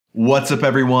What's up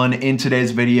everyone? In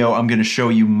today's video, I'm gonna show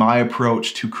you my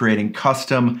approach to creating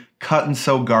custom cut and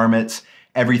sew garments,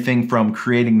 everything from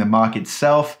creating the mock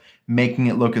itself, making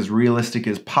it look as realistic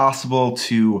as possible,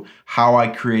 to how I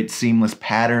create seamless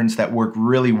patterns that work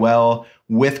really well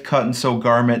with cut and sew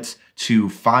garments, to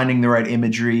finding the right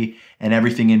imagery and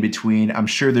everything in between. I'm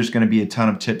sure there's gonna be a ton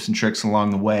of tips and tricks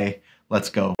along the way. Let's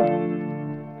go.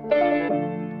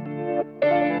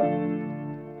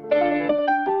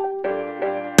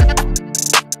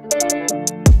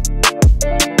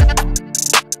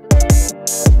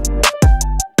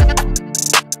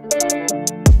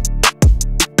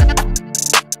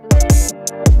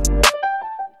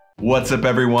 What's up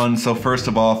everyone? So first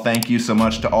of all, thank you so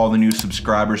much to all the new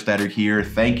subscribers that are here.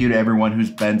 Thank you to everyone who's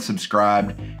been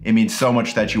subscribed. It means so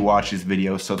much that you watch this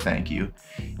video, so thank you.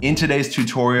 In today's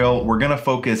tutorial, we're gonna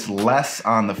focus less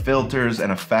on the filters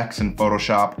and effects in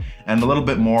Photoshop and a little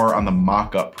bit more on the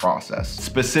mock-up process.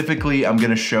 Specifically, I'm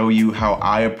gonna show you how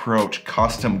I approach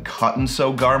custom cut and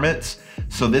sew garments.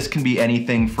 So this can be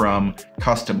anything from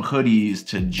custom hoodies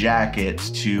to jackets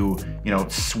to,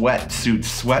 sweatsuits,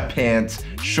 sweatpants,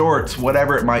 shorts,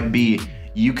 whatever it might be.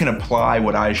 You can apply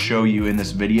what I show you in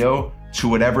this video to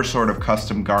whatever sort of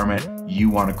custom garment you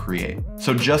want to create.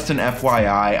 So just an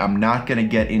FYI, I'm not going to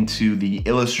get into the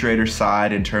Illustrator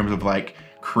side in terms of like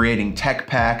creating tech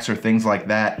packs or things like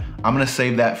that. I'm gonna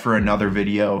save that for another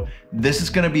video. This is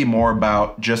gonna be more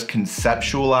about just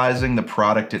conceptualizing the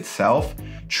product itself,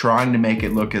 trying to make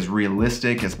it look as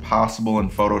realistic as possible in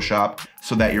Photoshop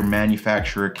so that your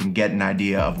manufacturer can get an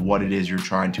idea of what it is you're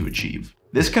trying to achieve.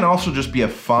 This can also just be a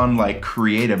fun, like,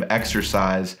 creative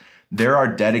exercise. There are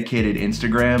dedicated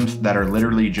Instagrams that are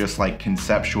literally just like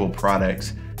conceptual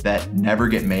products that never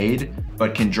get made,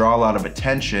 but can draw a lot of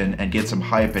attention and get some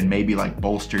hype and maybe like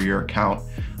bolster your account.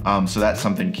 So that's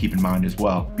something to keep in mind as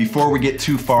well. Before we get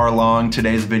too far along,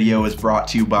 today's video is brought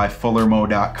to you by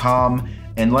FULLERMOE.com.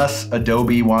 Unless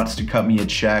Adobe wants to cut me a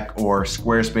check or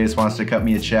Squarespace wants to cut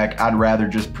me a check, I'd rather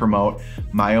just promote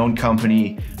my own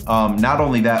company. Not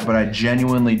only that, but I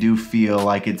genuinely do feel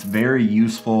like it's very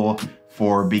useful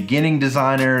for beginning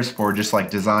designers, for just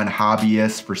like design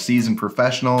hobbyists, for seasoned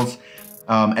professionals,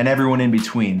 and everyone in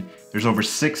between. There's over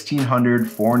 1,600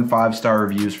 4- and 5-star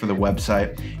reviews for the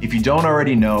website. If you don't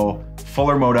already know,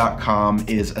 FULLERMOE.com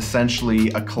is essentially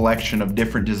a collection of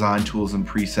different design tools and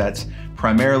presets,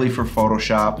 primarily for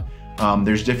Photoshop.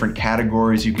 There's different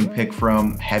categories you can pick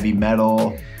from: heavy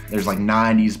metal, there's like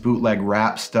 90s bootleg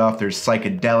rap stuff, there's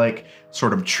psychedelic,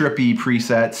 sort of trippy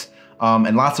presets,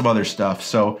 and lots of other stuff.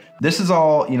 So this is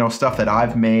all, stuff that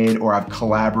I've made or I've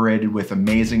collaborated with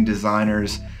amazing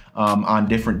designers on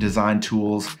different design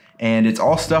tools, and it's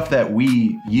all stuff that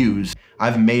we use.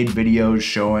 I've made videos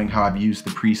showing how I've used the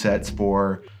presets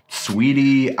for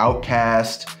Sweetie,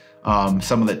 Outkast,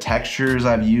 some of the textures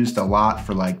I've used a lot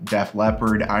for like Def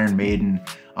Leppard, Iron Maiden,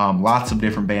 lots of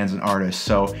different bands and artists.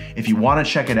 So if you want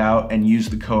to check it out and use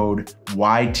the code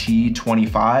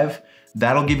YT25,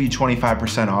 that'll give you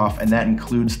 25% off, and that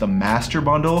includes the master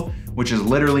bundle, which is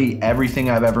literally everything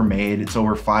I've ever made. It's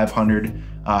over 500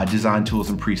 design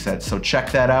tools and presets, so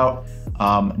check that out.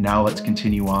 Now let's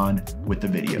continue on with the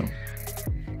video.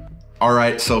 All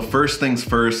right, so first things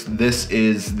first, this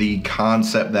is the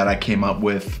concept that I came up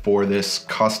with for this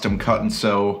custom cut and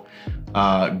sew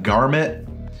garment.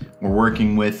 We're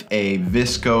working with a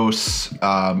viscose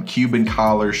Cuban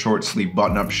collar short sleeve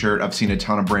button-up shirt. I've seen a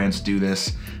ton of brands do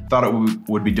this. Thought it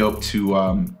would be dope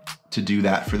to do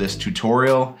that for this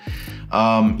tutorial.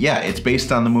 Yeah, it's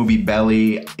based on the movie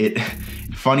Belly.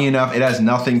 Funny enough, it has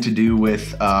nothing to do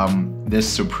with this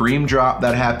Supreme drop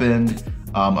that happened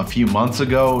a few months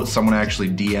ago. Someone actually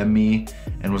DM'd me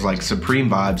and was like, Supreme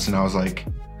vibes, and I was like,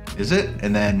 is it?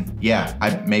 And then, yeah,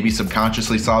 I maybe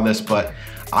subconsciously saw this, but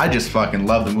I just fucking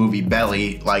love the movie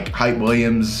Belly. Like, Hype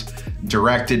Williams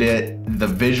directed it. The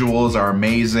visuals are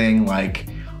amazing. Like,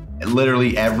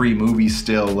 literally every movie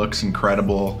still looks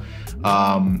incredible.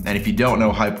 And if you don't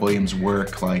know Hype Williams'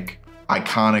 work, like,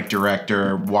 iconic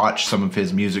director, watch some of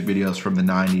his music videos from the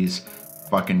 90s.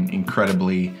 Fucking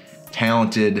incredibly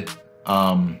talented,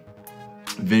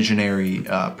 visionary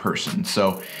person.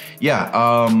 So yeah,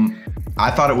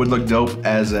 I thought it would look dope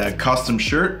as a custom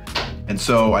shirt, and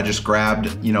so I just grabbed,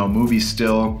 a movie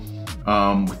still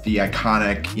with the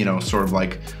iconic, sort of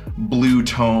like blue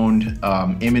toned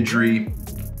imagery,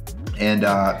 and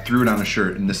threw it on a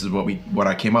shirt, and this is what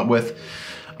I came up with.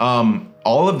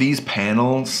 All of these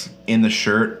panels in the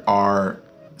shirt are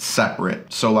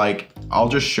separate, so like I'll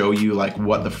just show you like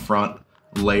what the front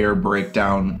layer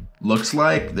breakdown looks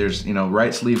like. There's, you know,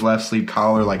 right sleeve, left sleeve,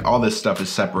 collar, like all this stuff is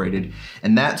separated.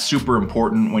 And that's super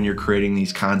important when you're creating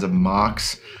these kinds of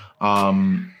mocks.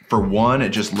 For one, it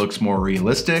just looks more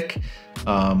realistic.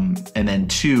 And then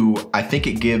two, I think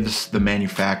it gives the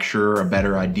manufacturer a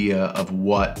better idea of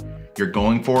what you're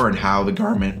going for and how the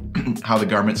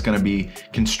garment's gonna be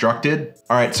constructed.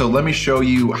 All right, so let me show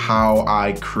you how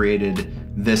I created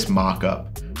this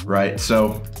mock-up, right?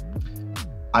 So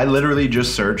I literally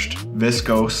just searched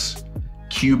viscose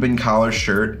Cuban collar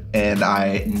shirt and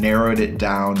I narrowed it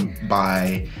down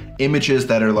by images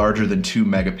that are larger than 2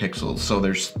 megapixels. So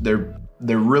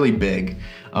they're really big.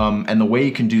 And the way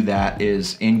you can do that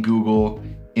is in Google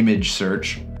image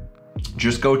search,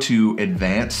 just go to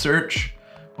advanced search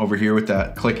over here with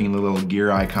that, clicking the little gear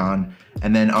icon,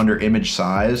 and then under image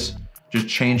size, just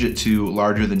change it to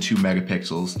larger than 2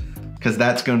 megapixels, because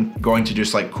that's going to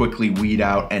just like quickly weed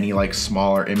out any like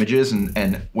smaller images.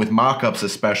 And with mockups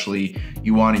especially,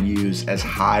 you want to use as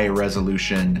high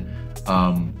resolution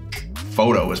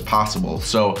photo as possible.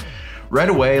 So right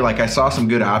away, like I saw some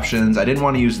good options. I didn't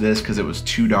want to use this because it was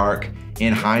too dark.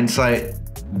 In hindsight,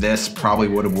 this probably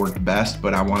would have worked best,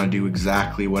 but I want to do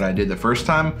exactly what I did the first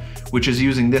time, which is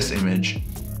using this image.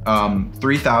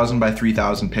 3000 by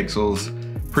 3000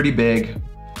 pixels, pretty big.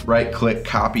 Right click,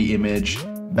 copy image,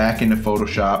 back into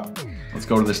Photoshop. Let's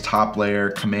go to this top layer,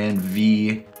 Command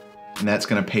V, and that's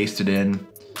gonna paste it in.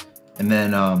 And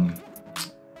then I'm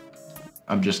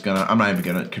not even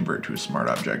gonna convert to a smart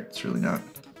object. It's really not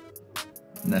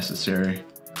necessary.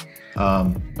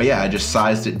 But yeah, I just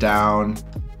sized it down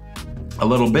a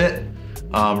little bit.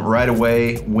 Right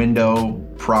away, window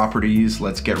properties,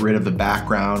 let's get rid of the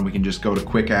background. We can just go to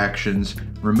quick actions,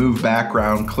 remove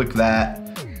background, click that.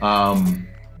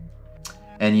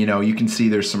 And you know, you can see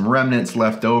there's some remnants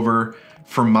left over.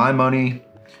 For my money,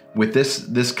 with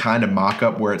this kind of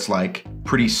mock-up where it's like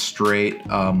pretty straight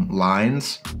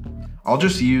lines, I'll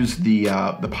just use the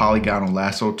polygonal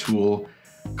lasso tool,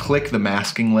 click the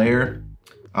masking layer.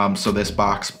 So this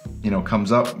box, you know,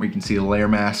 comes up where you can see the layer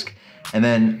mask. And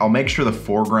then I'll make sure the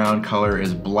foreground color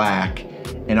is black,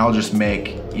 and I'll just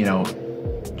make, you know,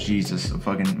 Jesus, a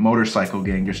fucking motorcycle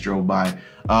gang just drove by.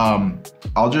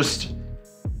 I'll just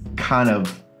kind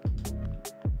of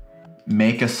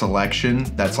make a selection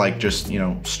that's like just, you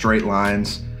know, straight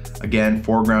lines. Again,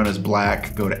 foreground is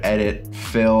black, go to edit,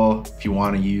 fill. If you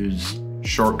want to use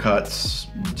shortcuts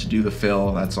to do the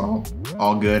fill, that's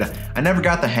all good. I never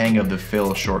got the hang of the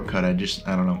fill shortcut. I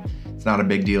don't know. It's not a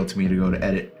big deal to me to go to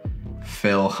edit,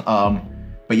 fill.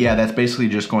 But yeah, that's basically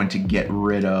just going to get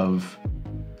rid of,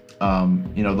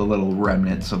 you know, the little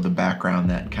remnants of the background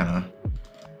that kind of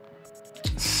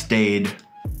stayed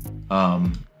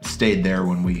there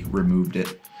when we removed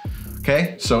it.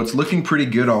 Okay, so it's looking pretty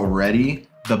good already.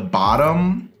 The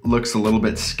bottom looks a little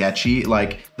bit sketchy.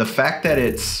 Like the fact that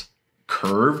it's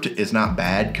curved is not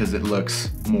bad because it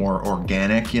looks more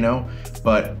organic, you know,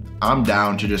 but I'm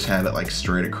down to just have it like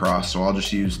straight across. So I'll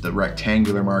just use the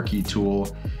rectangular marquee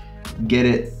tool, get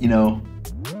it, you know,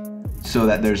 so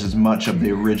that there's as much of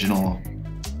the original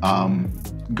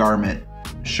garment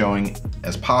showing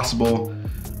as possible.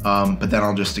 But then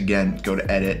I'll just, again, go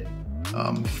to edit,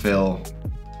 fill,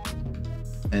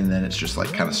 and then it's just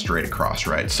like kind of straight across,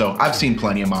 right? So I've seen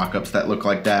plenty of mock-ups that look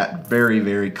like that. Very,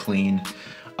 very clean.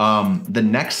 The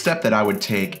next step that I would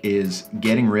take is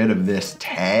getting rid of this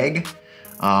tag,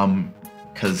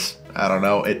 because I don't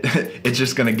know, it's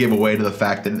just gonna give away to the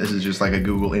fact that this is just like a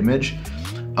Google image.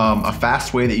 A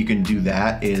fast way that you can do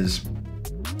that is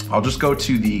I'll just go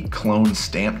to the clone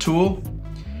stamp tool,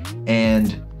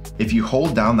 and if you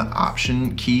hold down the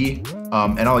option key,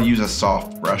 and I'll use a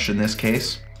soft brush in this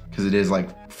case, because it is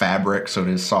like fabric, so it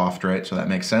is soft, right? So that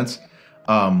makes sense.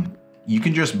 You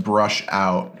can just brush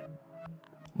out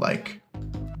like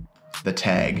the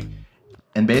tag,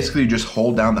 and basically just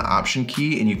hold down the option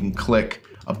key and you can click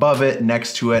above it,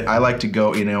 next to it. I like to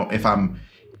go, you know, if I'm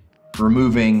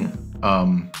removing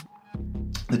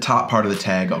the top part of the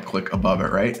tag, I'll click above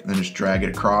it, right? And then just drag it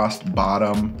across,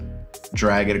 bottom,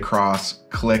 drag it across,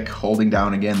 click, holding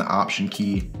down again the option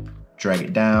key, drag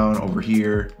it down over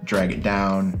here, drag it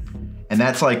down. And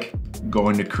that's like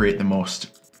going to create the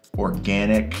most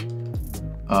organic,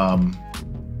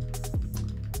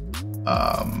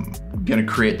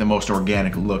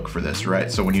 look for this,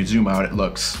 right? So when you zoom out, it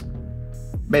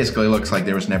basically looks like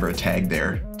there was never a tag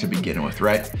there to begin with,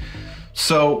 right?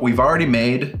 So we've already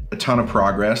made a ton of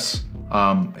progress.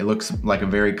 It looks like a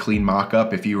very clean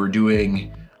mock-up. If you were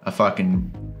doing a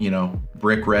fucking, you know,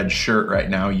 brick red shirt right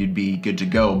now, you'd be good to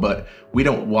go, but we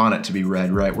don't want it to be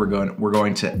red, right? We're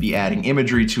going to be adding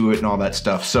imagery to it and all that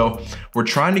stuff. So we're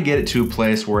trying to get it to a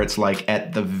place where it's like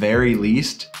at the very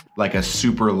least, like a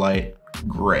super light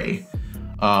gray.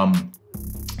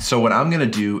 So what I'm gonna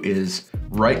do is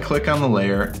right click on the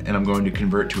layer and I'm going to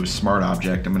convert to a smart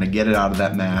object. I'm gonna get it out of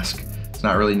that mask. It's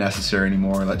not really necessary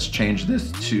anymore. Let's change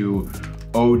this to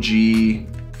OG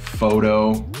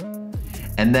photo.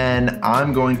 And then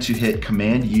I'm going to hit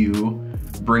Command U,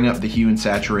 bring up the hue and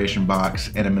saturation box,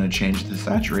 and I'm gonna change the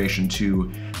saturation to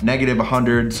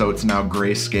 -100, so it's now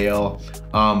grayscale.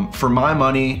 For my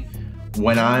money,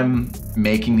 when I'm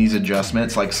making these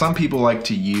adjustments, like some people like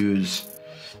to use,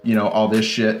 you know, all this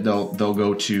shit, they'll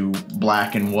go to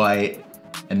black and white,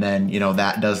 and then, you know,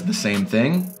 that does the same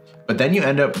thing. But then you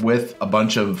end up with a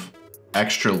bunch of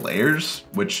extra layers,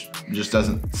 which just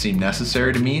doesn't seem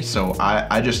necessary to me. So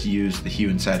I just use the hue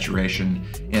and saturation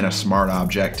in a smart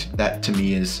object. That to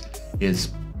me is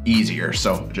easier.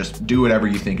 So just do whatever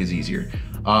you think is easier.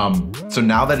 So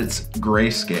now that it's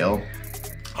grayscale,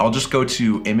 I'll just go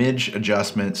to image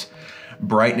adjustments,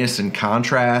 brightness and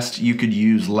contrast. You could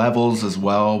use levels as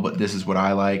well, but this is what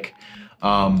I like.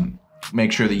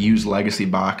 Make sure the use legacy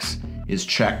box is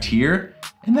checked here.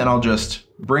 And then I'll just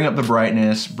bring up the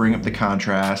brightness, bring up the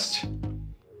contrast.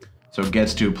 So it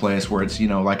gets to a place where it's, you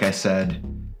know, like I said,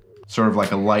 sort of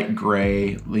like a light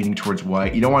gray leaning towards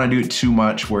white. You don't want to do it too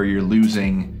much where you're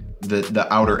losing the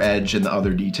outer edge and the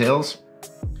other details.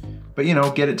 But, you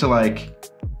know, get it to like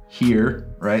here,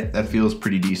 right? That feels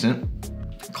pretty decent.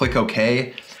 Click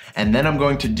OK. And then I'm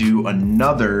going to do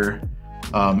another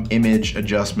image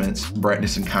adjustments,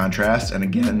 brightness and contrast. And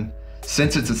again,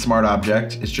 since it's a smart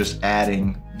object, it's just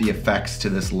adding the effects to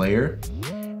this layer.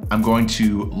 I'm going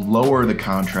to lower the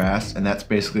contrast, and that's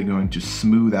basically going to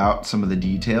smooth out some of the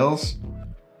details.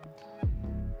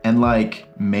 And like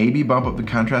maybe bump up the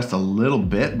contrast a little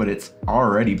bit, but it's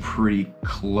already pretty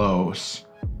close,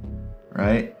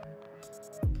 right?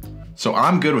 So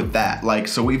I'm good with that. Like,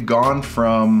 so we've gone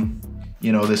from,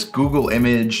 you know, this Google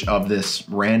image of this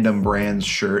random brand's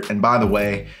shirt. And by the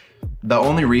way, the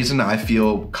only reason I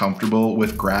feel comfortable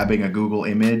with grabbing a Google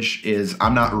image is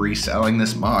I'm not reselling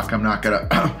this mock. I'm not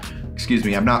gonna, excuse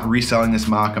me, I'm not reselling this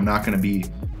mock. I'm not gonna be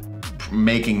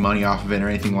making money off of it or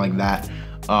anything like that.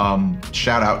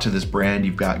 Shout out to this brand.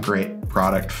 You've got great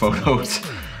product photos.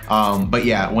 But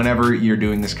yeah, whenever you're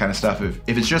doing this kind of stuff,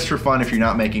 if it's just for fun, if you're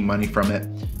not making money from it,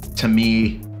 to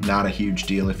me, not a huge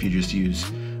deal if you just use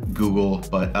Google.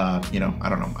 But you know, I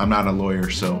don't know. I'm not a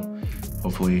lawyer, so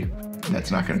hopefully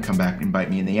that's not gonna come back and bite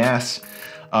me in the ass.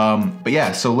 But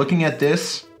yeah, so looking at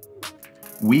this,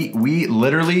 we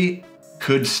literally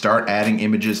could start adding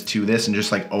images to this and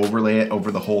just like overlay it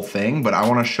over the whole thing. But I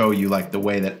wanna show you like the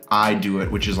way that I do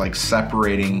it, which is like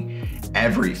separating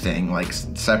everything, like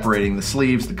separating the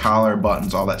sleeves, the collar,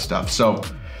 buttons, all that stuff. So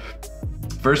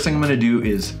first thing I'm gonna do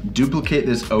is duplicate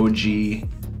this OG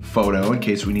photo in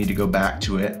case we need to go back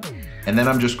to it. And then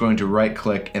I'm just going to right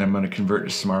click and I'm gonna convert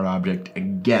to smart object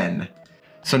again.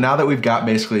 So now that we've got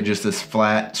basically just this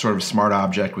flat sort of smart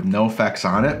object with no effects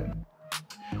on it,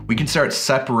 we can start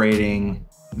separating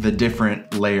the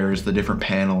different layers, the different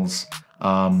panels,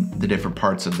 the different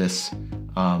parts of this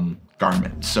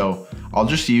garment. So I'll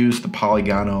just use the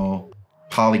polygonal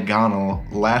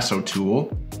lasso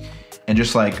tool and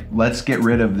just like, let's get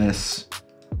rid of this,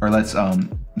 or let's,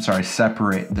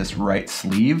 separate this right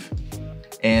sleeve.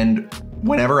 And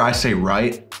whenever I say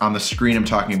right, on the screen I'm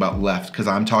talking about left, because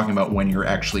I'm talking about when you're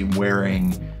actually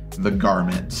wearing the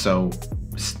garment. So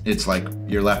it's like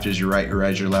your left is your right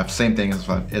is your left. Same thing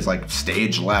as like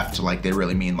stage left, like they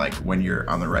really mean like when you're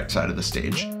on the right side of the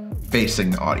stage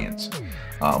facing the audience.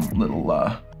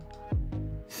 Little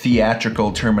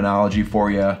theatrical terminology for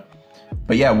you.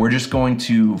 But yeah, we're just going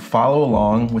to follow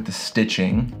along with the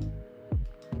stitching.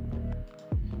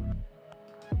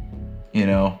 You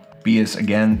know, be as,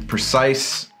 again,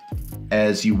 precise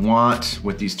as you want.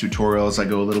 With these tutorials, I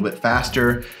go a little bit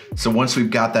faster. So once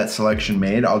we've got that selection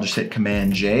made, I'll just hit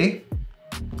Command J.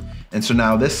 And so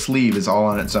now this sleeve is all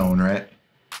on its own, right?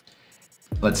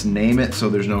 Let's name it so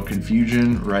there's no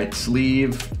confusion, right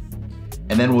sleeve.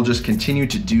 And then we'll just continue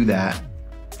to do that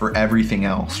for everything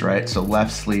else, right? So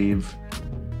left sleeve,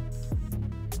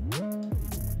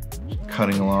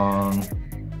 cutting along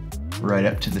right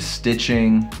up to the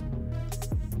stitching.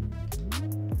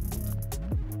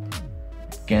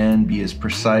 Again, be as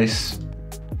precise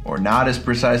or not as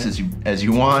precise as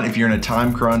you want. If you're in a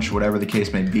time crunch, whatever the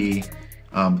case may be,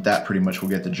 that pretty much will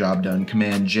get the job done.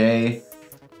 Command J,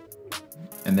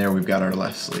 and there we've got our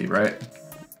left sleeve, right?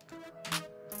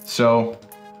 So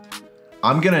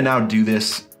I'm gonna now do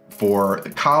this for the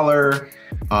collar,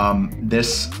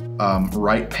 this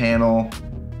right panel,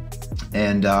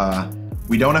 and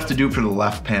we don't have to do it for the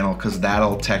left panel because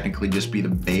that'll technically just be the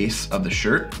base of the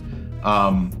shirt.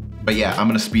 But yeah, I'm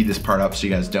gonna speed this part up so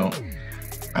you guys don't,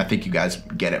 I think you guys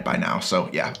get it by now. So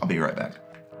yeah, I'll be right back.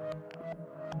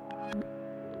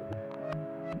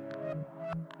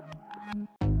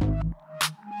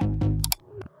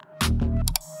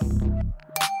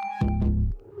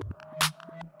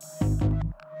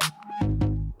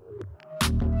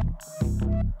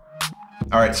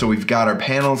 All right, so we've got our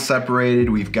panels separated,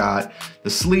 we've got the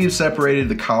sleeves separated,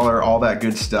 the collar, all that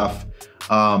good stuff.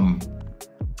 And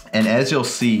as you'll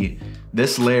see,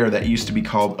 this layer that used to be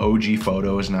called OG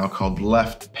photo is now called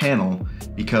left panel,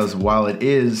 because while it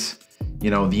is,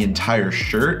 you know, the entire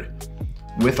shirt,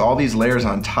 with all these layers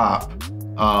on top,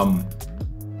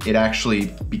 it actually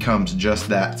becomes just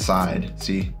that side,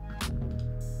 see?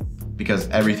 Because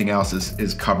everything else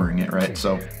is covering it, right?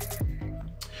 So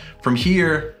from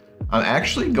here, I'm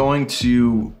actually going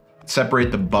to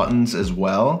separate the buttons as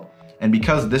well. And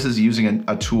because this is using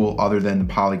a tool other than the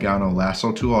polygonal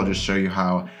lasso tool, I'll just show you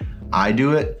how I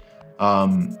do it.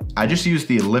 I just use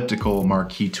the elliptical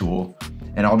marquee tool,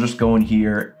 and I'll just go in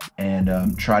here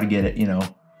and try to get it, you know,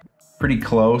 pretty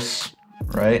close,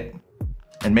 right?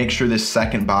 And make sure this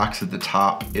second box at the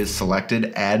top is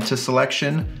selected, add to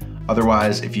selection.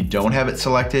 Otherwise, if you don't have it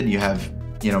selected, you have,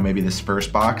 you know, maybe this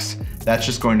first box, that's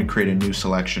just going to create a new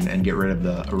selection and get rid of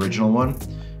the original one.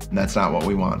 And that's not what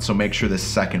we want. So make sure this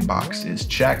second box is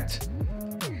checked.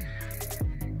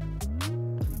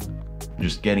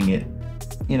 Just getting it,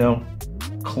 you know,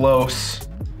 close.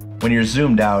 When you're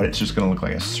zoomed out, it's just gonna look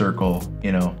like a circle,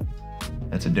 you know,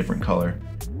 that's a different color.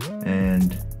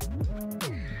 And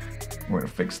we're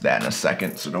gonna fix that in a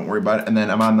second, so don't worry about it. And then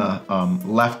I'm on the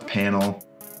left panel,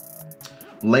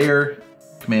 layer,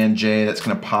 Command J, that's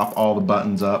gonna pop all the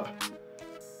buttons up.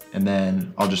 And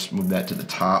then I'll just move that to the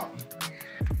top.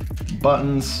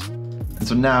 Buttons. And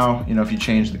so now, you know, if you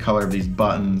change the color of these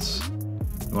buttons,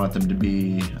 you want them to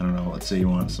be, I don't know, let's say you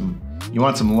want some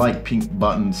light pink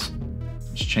buttons.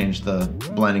 Just change the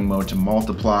blending mode to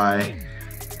multiply.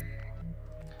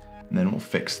 And then we'll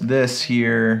fix this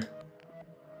here.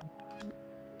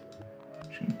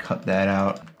 Just cut that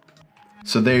out.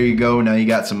 So there you go. Now you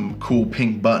got some cool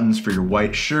pink buttons for your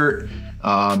white shirt.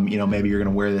 You know, maybe you're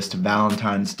gonna wear this to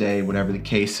Valentine's Day, whatever the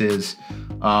case is.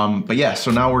 But yeah,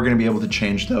 so now we're gonna be able to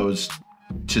change those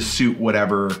to suit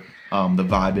whatever the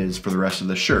vibe is for the rest of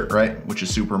the shirt, right? Which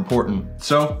is super important.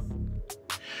 So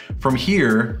from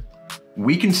here,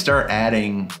 we can start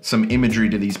adding some imagery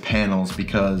to these panels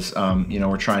because, you know,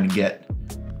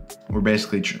 we're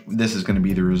basically, this is gonna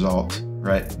be the result,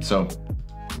 right? So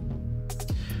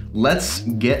let's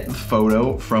get the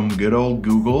photo from good old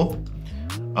Google.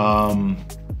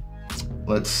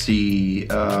 Let's see,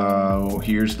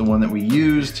 here's the one that we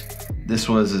used. This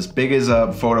was as big as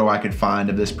a photo I could find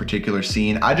of this particular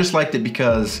scene. I just liked it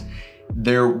because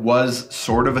there was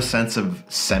sort of a sense of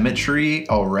symmetry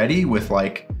already with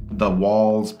like the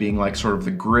walls being like sort of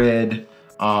the grid,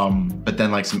 but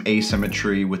then like some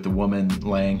asymmetry with the woman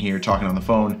laying here talking on the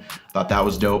phone. Thought that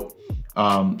was dope.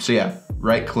 So yeah,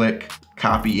 right click,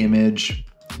 copy image,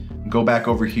 go back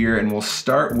over here, and we'll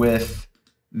start with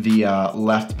the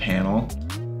left panel.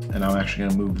 And I'm actually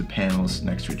gonna move the panels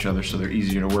next to each other so they're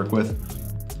easier to work with.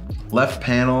 Left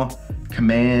panel,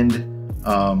 Command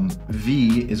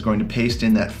V is going to paste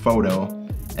in that photo,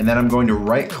 and then I'm going to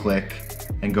right click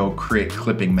and go create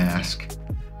clipping mask.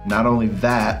 Not only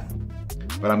that,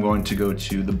 but I'm going to go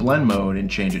to the blend mode and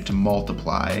change it to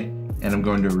multiply, and I'm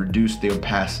going to reduce the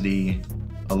opacity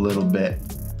a little bit,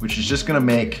 which is just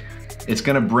it's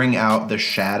gonna bring out the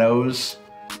shadows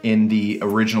in the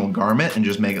original garment and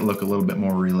just make it look a little bit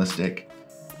more realistic.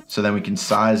 So then we can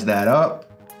size that up.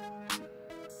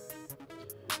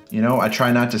 You know, I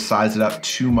try not to size it up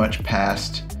too much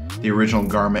past the original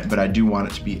garment, but I do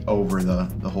want it to be over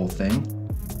the whole thing.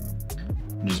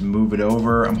 And just move it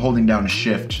over. I'm holding down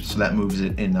Shift, so that moves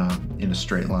it in a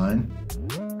straight line,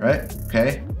 right?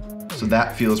 Okay, so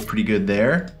that feels pretty good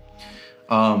there.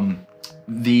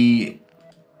 The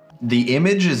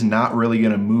image is not really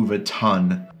gonna move a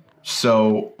ton,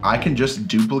 so I can just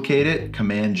duplicate it,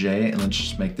 Command J, and let's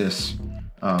just make this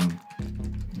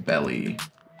belly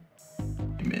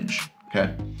image,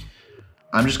 okay?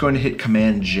 I'm just going to hit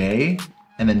Command J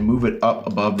and then move it up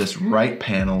above this right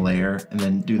panel layer and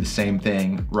then do the same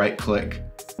thing, right click,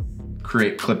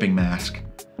 create clipping mask.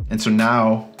 And so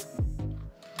now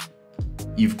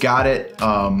you've got it,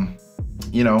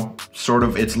 you know,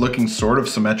 it's looking sort of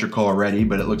symmetrical already,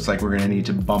 but it looks like we're gonna need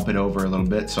to bump it over a little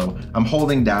bit. So I'm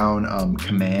holding down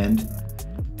Command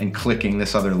and clicking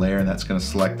this other layer, and that's gonna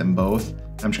select them both.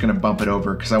 I'm just gonna bump it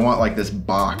over because I want like this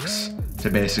box to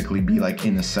basically be like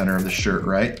in the center of the shirt,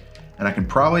 right? And I can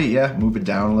probably, yeah, move it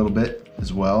down a little bit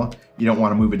as well. You don't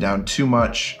wanna move it down too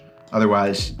much.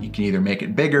 Otherwise, you can either make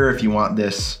it bigger if you want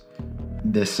this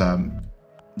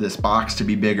box to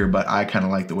be bigger, but I kind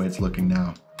of like the way it's looking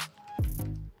now.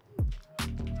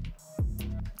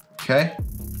 Okay.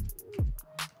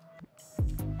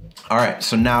 All right,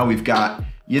 so now we've got,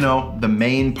 you know, the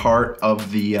main part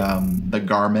of the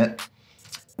garment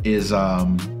is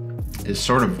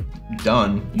sort of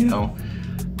done, you know.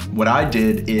 What I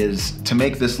did is to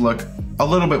make this look a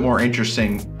little bit more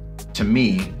interesting to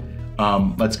me,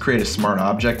 let's create a smart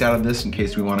object out of this in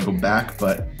case we want to go back,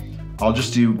 but I'll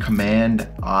just do Command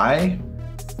I,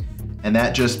 and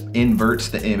that just inverts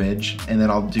the image, and then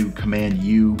I'll do Command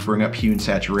U, bring up hue and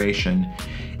saturation.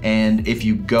 And if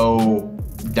you go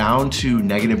down to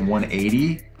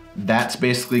 -180, that's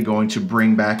basically going to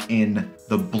bring back in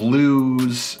the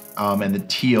blues and the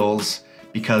teals,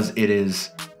 because it is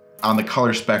on the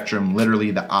color spectrum literally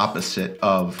the opposite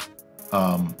of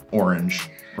orange,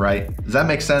 right? Does that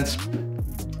make sense?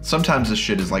 Sometimes this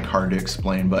shit is like hard to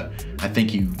explain, but I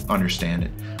think you understand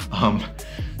it.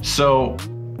 So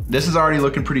this is already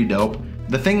looking pretty dope.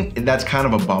 The thing that's kind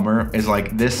of a bummer is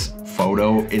like this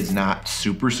photo is not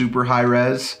super high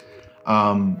res.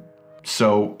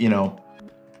 So, you know,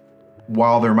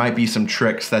 while there might be some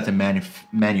tricks that the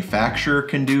manufacturer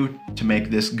can do to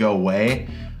make this go away,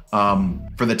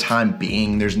 for the time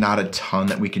being, there's not a ton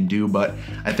that we can do, but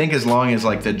I think as long as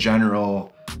like the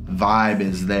general vibe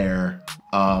is there,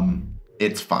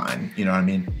 it's fine, you know what I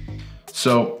mean?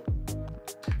 So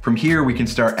from here, we can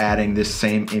start adding this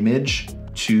same image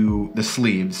to the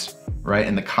sleeves, right?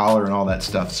 And the collar and all that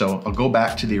stuff. So I'll go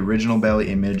back to the original belly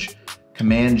image,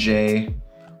 Command J,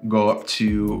 go up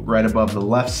to right above the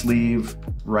left sleeve,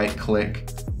 right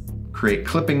click, create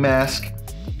clipping mask.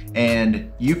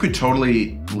 And you could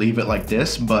totally leave it like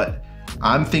this, but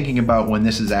I'm thinking about when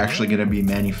this is actually gonna be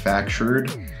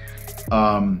manufactured,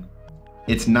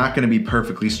 it's not gonna be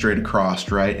perfectly straight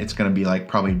across, right? It's gonna be like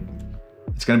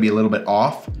it's gonna be a little bit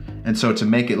off. And so to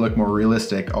make it look more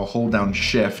realistic, I'll hold down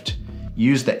Shift,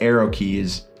 use the arrow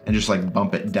keys, and just like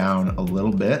bump it down a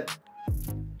little bit.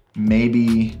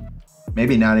 Maybe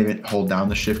not even hold down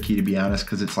the Shift key, to be honest,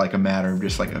 because it's like a matter of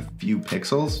just like a few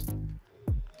pixels.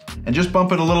 And just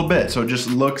bump it a little bit so it just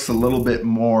looks a little bit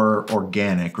more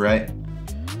organic, right?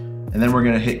 And then we're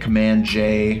gonna hit Command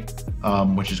J,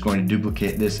 which is going to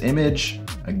duplicate this image.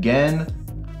 Again,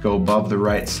 go above the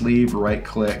right sleeve, right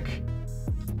click,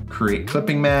 create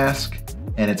clipping mask,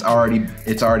 and it's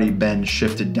already been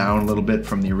shifted down a little bit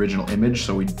from the original image,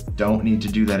 so we don't need to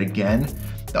do that again.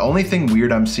 The only thing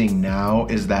weird I'm seeing now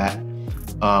is that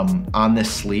on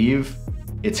this sleeve,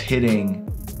 it's hitting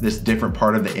this different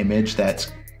part of the image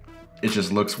it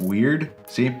just looks weird,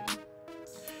 see?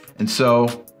 And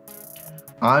so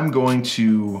I'm going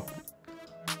to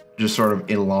just sort of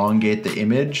elongate the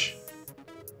image,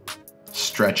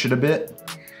 stretch it a bit,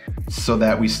 so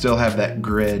that we still have that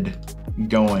grid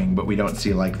going, but we don't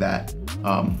see like that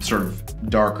sort of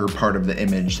darker part of the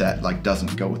image that like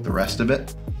doesn't go with the rest of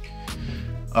it.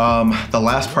 The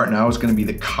last part now is gonna be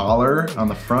the collar on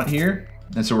the front here.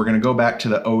 And so we're gonna go back to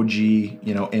the OG,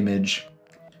 you know, image,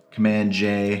 Command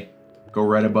J, go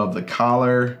right above the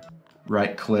collar,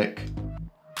 right click,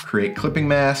 create clipping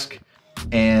mask.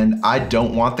 And I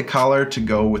don't want the collar to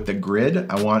go with the grid.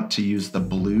 I want to use the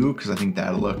blue because I think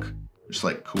that'll look just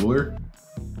like cooler.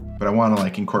 But I want to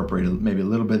like incorporate maybe a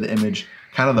little bit of the image.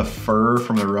 Kind of the fur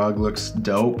from the rug looks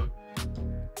dope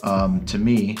to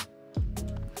me.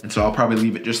 And so I'll probably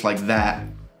leave it just like that.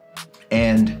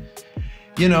 And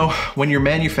you know, when you're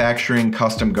manufacturing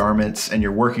custom garments and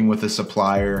you're working with a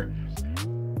supplier,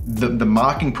 the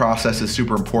mocking process is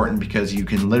super important because you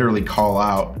can literally call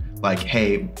out like,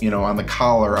 hey, you know, on the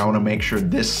collar, I want to make sure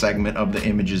this segment of the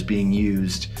image is being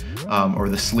used, or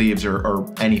the sleeves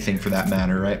or anything for that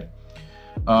matter, right?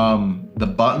 The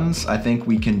buttons, I think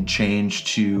we can change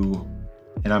to,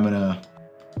 and I'm gonna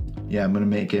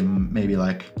make him maybe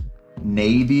like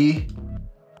navy,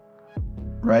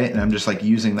 right? And I'm just like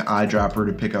using the eyedropper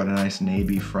to pick out a nice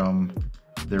navy from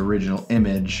the original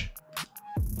image.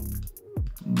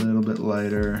 A little bit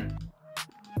lighter.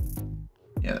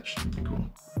 Yeah, that should be cool.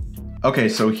 Okay,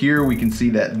 so here we can see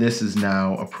that this is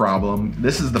now a problem.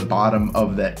 This is the bottom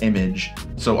of the image.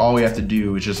 So all we have to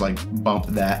do is just like bump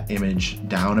that image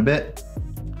down a bit,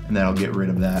 and that'll get rid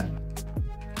of that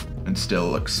and still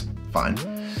looks fine.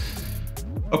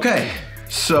 Okay,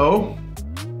 so,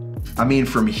 I mean,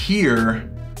 from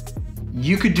here,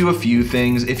 you could do a few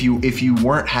things. If you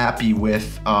weren't happy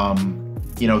with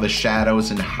you know, the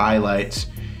shadows and highlights,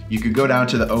 you could go down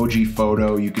to the OG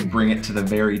photo, you could bring it to the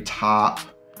very top,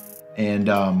 and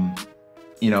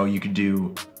you know, you could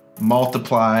do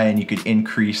multiply, and you could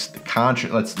increase the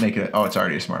contrast. Let's make it, oh, it's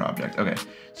already a smart object. Okay,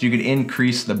 so you could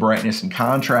increase the brightness and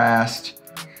contrast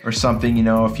or something, you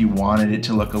know, if you wanted it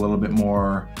to look a little bit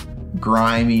more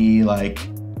grimy, like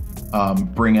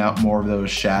bring out more of those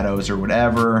shadows or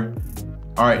whatever.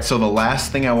 All right, so the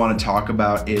last thing I want to talk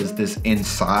about is this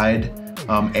inside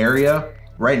area.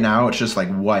 Right now it's just like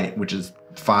white, which is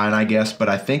fine, I guess, but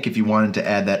I think if you wanted to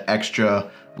add that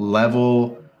extra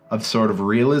level of sort of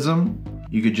realism,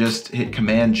 you could just hit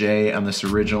Command J on this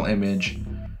original image,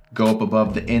 go up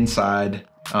above the inside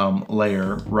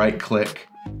layer, right click,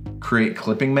 create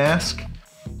clipping mask,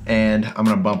 and I'm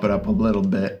gonna bump it up a little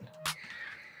bit.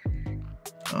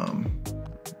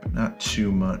 Not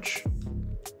too much,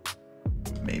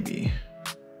 maybe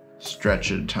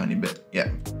stretch it a tiny bit.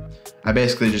 Yeah, I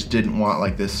basically just didn't want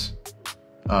like this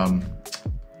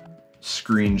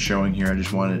screen showing here. I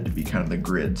just wanted it to be kind of the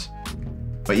grids.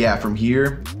 But yeah, from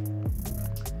here,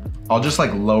 I'll just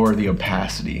like lower the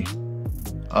opacity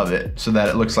of it so that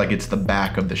it looks like it's the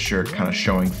back of the shirt kind of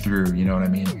showing through, you know what I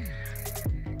mean?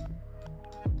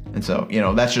 And so, you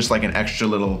know, that's just like an extra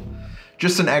little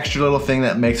thing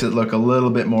that makes it look a little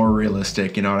bit more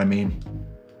realistic, you know what I mean?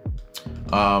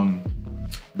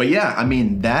 But yeah, I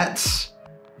mean, that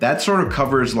sort of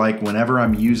covers like whenever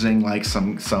I'm using like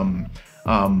some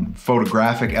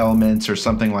photographic elements or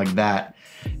something like that,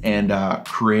 and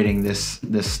creating this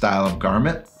style of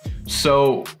garment.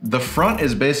 So the front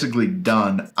is basically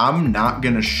done. I'm not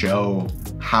gonna show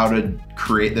how to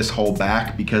create this whole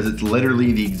back because it's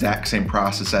literally the exact same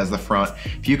process as the front.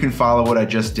 If you can follow what I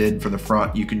just did for the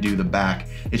front, you can do the back.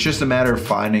 It's just a matter of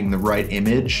finding the right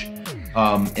image.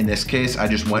 In this case, I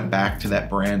just went back to that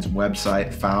brand's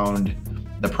website, found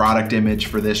the product image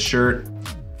for this shirt,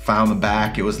 found the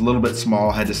back. It was a little bit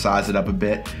small, had to size it up a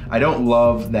bit. I don't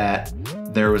love that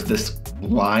there was this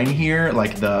line here,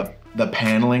 like the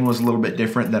paneling was a little bit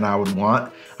different than I would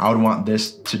want. I would want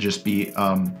this to just be,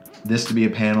 this to be a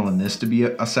panel and this to be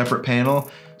a separate panel.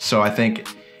 So I think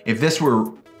if this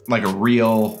were like a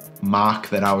real mock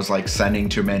that I was like sending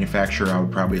to a manufacturer, I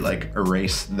would probably like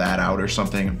erase that out or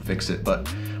something and fix it, but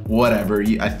whatever.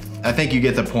 I think you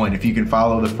get the point. If you can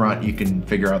follow the front, you can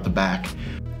figure out the back.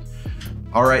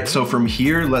 All right, so from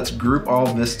here, let's group all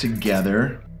of this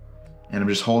together. And I'm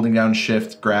just holding down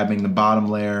Shift, grabbing the bottom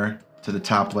layer to the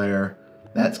top layer.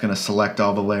 That's gonna select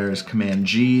all the layers. Command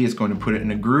G is going to put it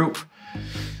in a group.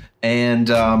 And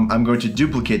I'm going to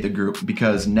duplicate the group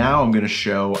because now I'm gonna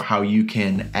show how you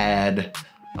can add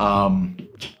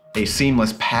a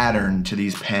seamless pattern to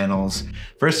these panels.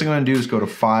 First thing I'm gonna do is go to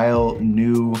File,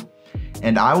 New,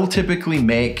 and I will typically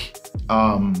make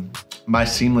my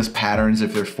seamless patterns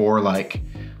if they're for like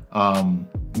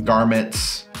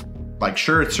garments, like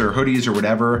shirts or hoodies or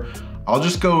whatever. I'll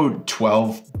just go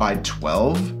 12 by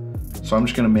 12. So I'm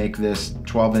just gonna make this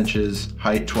 12 inches,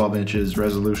 height 12 inches,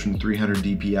 resolution 300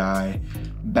 dpi,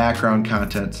 background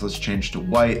contents, let's change to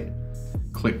white,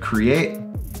 click create.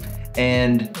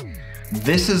 And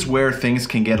this is where things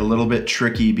can get a little bit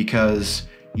tricky because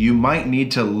you might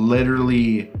need to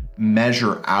literally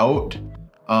measure out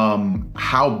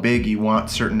how big you want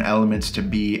certain elements to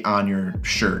be on your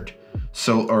shirt,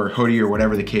 so, or hoodie or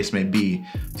whatever the case may be.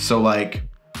 So like,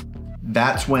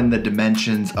 that's when the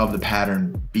dimensions of the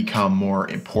pattern become more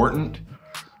important.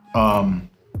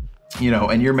 You know,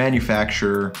 and your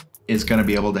manufacturer is gonna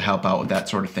be able to help out with that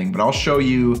sort of thing. But I'll show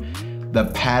you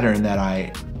the pattern that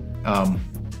I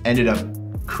ended up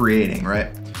creating, right?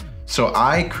 So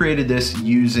I created this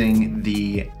using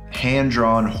the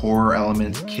hand-drawn horror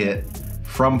elements kit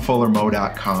from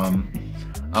FULLERMOE.com.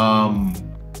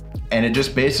 And it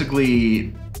just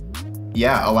basically,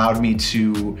 yeah, allowed me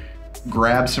to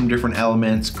grab some different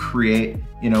elements, create,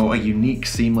 you know, a unique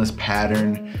seamless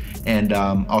pattern, and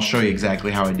I'll show you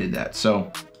exactly how I did that.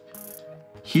 So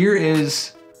here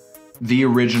is the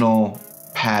original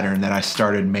pattern that I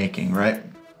started making, right?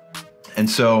 And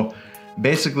so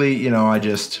basically, you know, I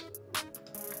just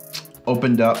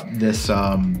opened up this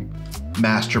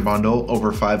master bundle,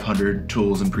 over 500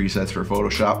 tools and presets for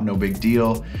Photoshop, no big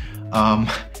deal.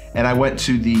 And I went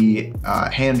to the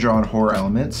hand-drawn horror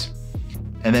elements,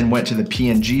 and then went to the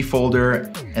PNG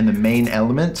folder and the main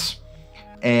elements.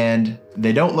 And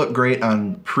they don't look great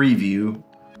on preview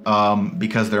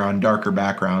because they're on darker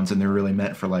backgrounds and they're really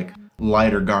meant for like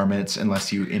lighter garments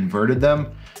unless you inverted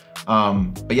them.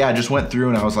 But yeah, I just went through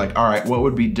and I was like, all right, what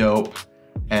would be dope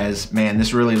as, man,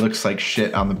 this really looks like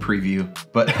shit on the preview,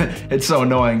 but it's so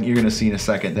annoying. You're gonna see in a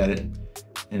second that it,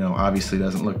 you know, obviously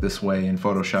doesn't look this way in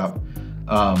Photoshop.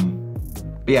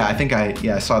 But yeah, I think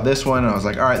I saw this one and I was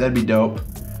like, all right, that'd be dope.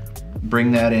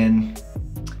 Bring that in,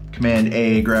 Command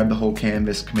A, grab the whole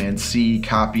canvas, Command C,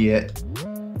 copy it,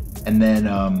 and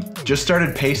then just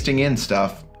started pasting in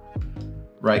stuff.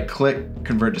 Right click,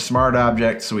 convert to smart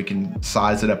object so we can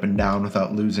size it up and down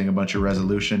without losing a bunch of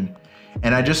resolution.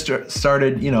 And I just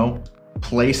started, you know,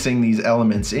 placing these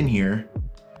elements in here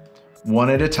one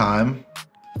at a time.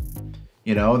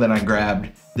 You know, then I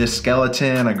grabbed this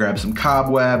skeleton, I grabbed some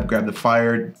cobweb, grabbed the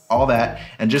fire, all that,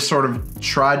 and just sort of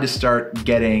tried to start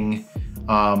getting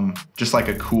just like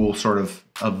a cool sort of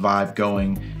a vibe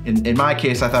going. In my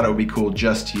case, I thought it would be cool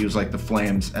just to use like the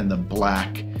flames and the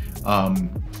black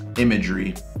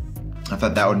imagery. I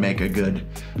thought that would make a good,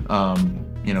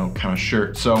 you know, kind of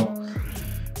shirt. So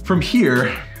from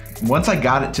here, once I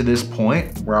got it to this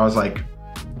point where I was like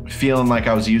feeling like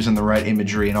I was using the right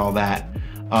imagery and all that,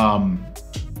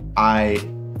 I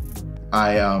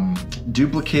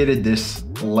duplicated this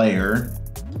layer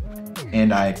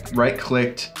and I right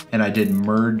clicked and I did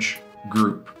merge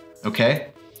group,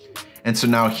 okay? And so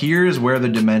now here's where the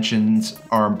dimensions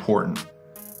are important.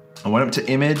 I went up to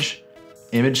image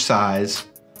size,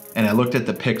 and I looked at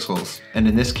the pixels. And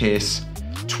in this case,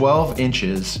 12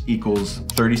 inches equals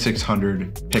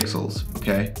 3,600 pixels,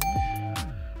 okay?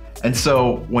 And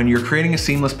so when you're creating a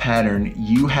seamless pattern,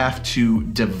 you have to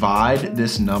divide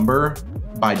this number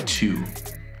by 2.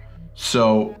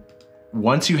 So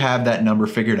once you have that number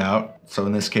figured out, so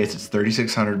in this case it's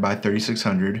 3,600 by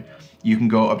 3,600, you can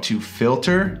go up to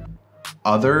filter,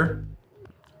 other,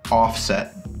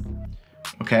 offset,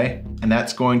 okay? And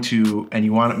that's going to, and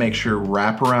you want to make sure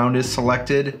wraparound is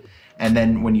selected. And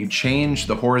then when you change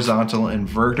the horizontal and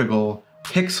vertical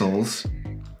pixels,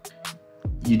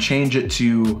 you change it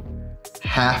to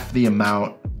half the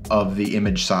amount of the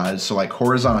image size. So like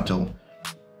horizontal,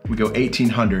 we go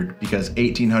 1,800 because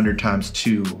 1,800 times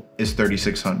 2 is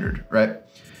 3,600, right?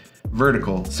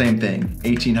 Vertical, same thing,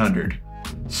 1,800.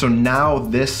 So now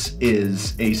this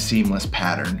is a seamless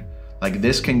pattern. Like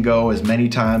this can go as many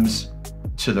times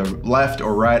to the left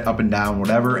or right, up and down,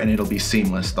 whatever, and it'll be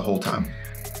seamless the whole time.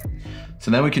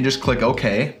 So then we can just click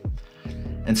OK.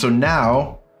 And so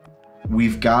now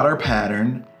we've got our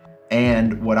pattern,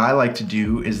 and what I like to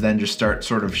do is then just start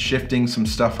sort of shifting some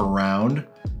stuff around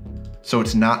so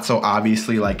it's not so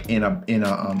obviously like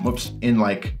in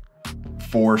like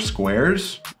 4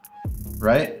 squares,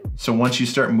 right? So once you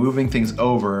start moving things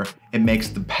over, it makes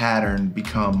the pattern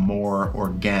become more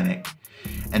organic.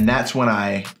 And that's when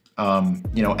I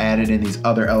you know, added in these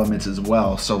other elements as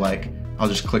well. So like, I'll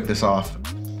just click this off.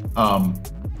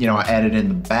 You know, I added in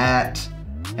the bat,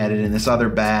 added in this other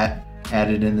bat,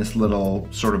 added in this little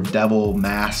sort of devil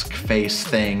mask face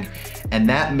thing. And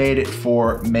that made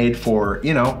for,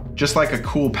 you know, just like a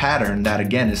cool pattern that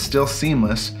again is still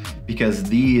seamless because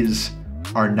these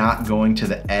are not going to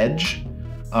the edge.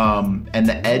 And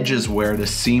the edge is where the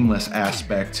seamless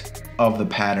aspect of the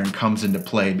pattern comes into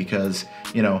play because,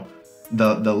 you know,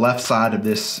 the left side of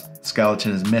this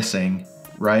skeleton is missing,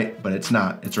 right? But it's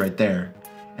not, it's right there.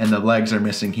 And the legs are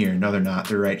missing here. No, they're not.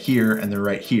 They're right here and they're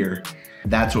right here.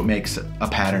 That's what makes a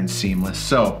pattern seamless.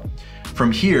 So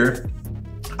from here,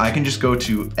 I can just go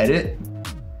to edit,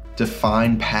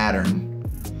 define pattern,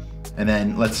 and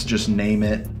then let's just name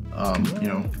it, you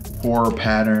know, horror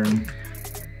pattern,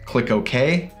 click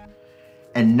OK.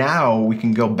 And now we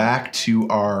can go back to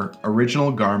our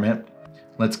original garment.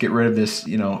 Let's get rid of this,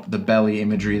 you know, the belly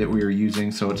imagery that we were using.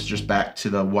 So it's just back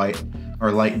to the white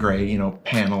or light gray, you know,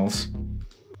 panels.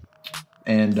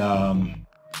 And I'm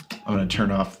gonna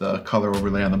turn off the color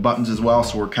overlay on the buttons as well.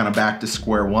 So we're kind of back to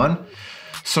square one.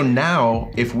 So now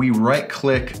if we right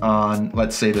click on,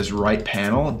 let's say this right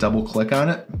panel, double click on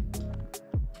it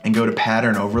and go to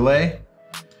pattern overlay,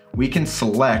 we can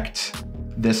select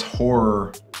this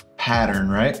horror pattern,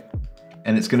 right?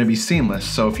 And it's gonna be seamless.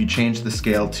 So if you change the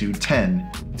scale to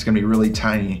 10, it's gonna be really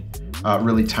tiny,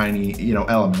 you know,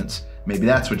 elements. Maybe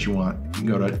that's what you want. You can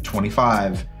go to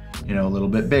 25, you know, a little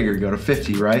bit bigger, go to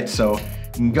 50, right? So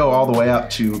you can go all the way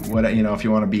up to what, you know, if you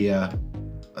wanna be a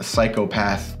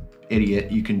psychopath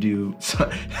idiot, you can do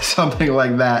something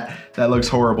like that. That looks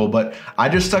horrible, but I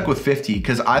just stuck with 50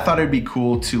 because I thought it'd be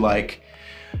cool to like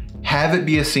have it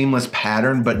be a seamless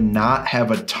pattern, but not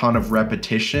have a ton of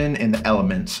repetition in the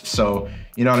elements. So,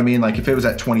 you know what I mean? Like if it was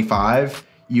at 25,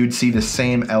 you'd see the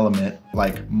same element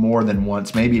like more than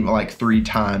once, maybe like 3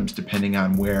 times, depending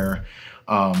on where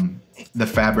the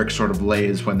fabric sort of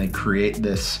lays when they create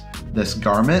this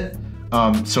garment.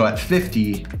 So at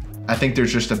 50, I think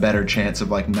there's just a better chance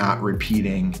of like not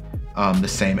repeating the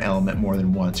same element more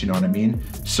than once, you know what I mean?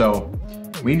 So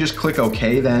we can just click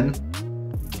OK then.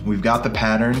 We've got the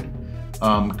pattern.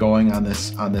 going on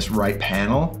this right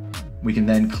panel. We can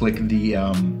then click the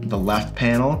left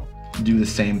panel, do the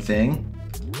same thing,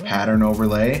 pattern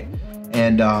overlay.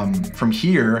 And from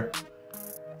here,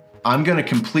 I'm gonna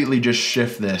completely just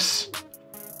shift this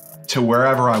to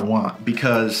wherever I want,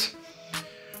 because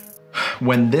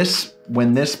when this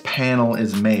panel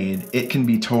is made, it can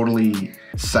be totally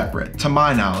separate. To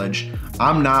my knowledge,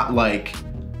 I'm not like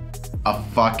a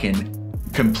fucking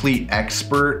complete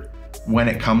expert when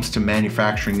it comes to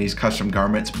manufacturing these custom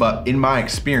garments, but in my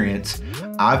experience,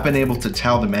 I've been able to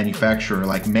tell the manufacturer,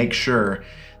 like, make sure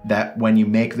that when you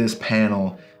make this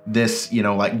panel, this, you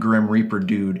know, like Grim Reaper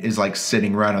dude is like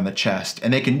sitting right on the chest,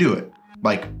 and they can do it.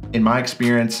 Like, in my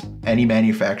experience, any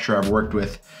manufacturer I've worked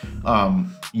with,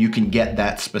 you can get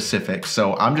that specific.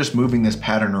 So I'm just moving this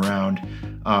pattern around.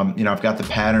 You know, I've got the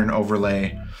pattern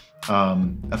overlay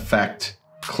effect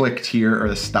clicked here, or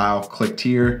the style clicked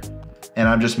here, and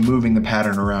I'm just moving the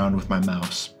pattern around with my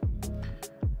mouse.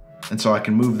 And so I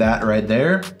can move that right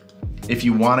there. If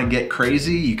you want to get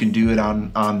crazy, you can do it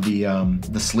on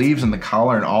the sleeves and the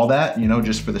collar and all that, you know,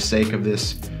 just for the sake of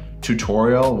this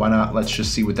tutorial. Why not? Let's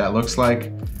just see what that looks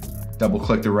like. Double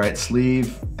click the right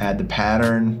sleeve, add the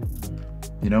pattern.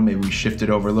 You know, maybe we shift it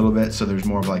over a little bit so there's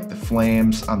more of like the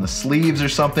flames on the sleeves or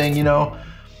something, you know.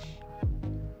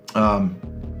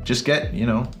 Just get, you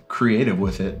know, creative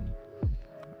with it.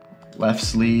 Left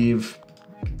sleeve,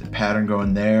 get the pattern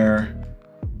going there.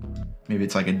 Maybe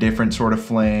it's like a different sort of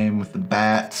flame with the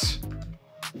bats.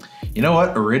 You know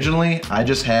what? Originally, I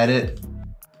just had it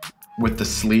with the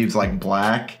sleeves like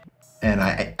black, and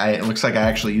it looks like I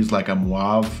actually used like a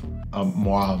mauve.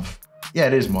 Yeah,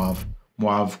 it is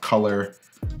mauve color.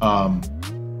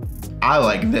 I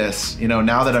like this. You know,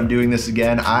 now that I'm doing this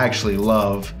again, I actually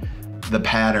love the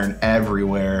pattern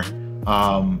everywhere.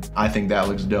 I think that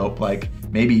looks dope. Like,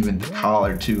 maybe even the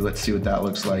collar too. Let's see what that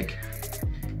looks like.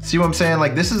 See what I'm saying?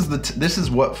 Like, this is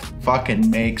what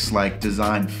fucking makes like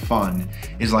design fun,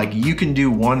 is like you can do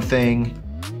one thing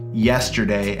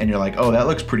yesterday and you're like, oh, that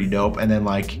looks pretty dope, and then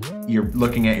like you're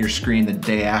looking at your screen the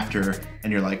day after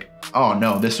and you're like, oh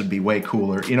no, this would be way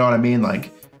cooler. You know what I mean?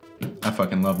 Like, I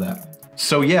fucking love that.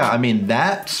 So yeah, I mean,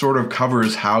 that sort of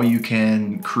covers how you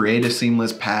can create a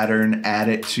seamless pattern, add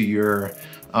it to your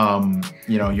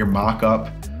you know, your mock-up.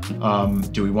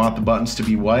 Do we want the buttons to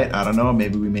be white? I don't know,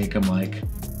 maybe we make them like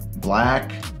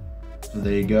black. So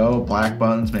there you go, black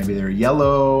buttons, maybe they're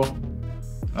yellow.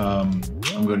 I'm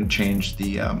going to change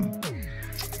the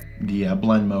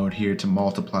blend mode here to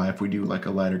multiply if we do like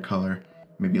a lighter color.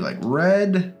 Maybe like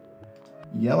red,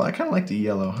 yellow. I kind of like the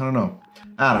yellow, I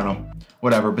don't know,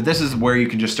 whatever. But this is where you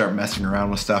can just start messing around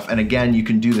with stuff. And again, you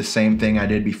can do the same thing I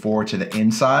did before to the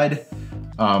inside.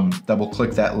 Double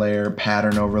click that layer,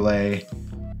 pattern overlay,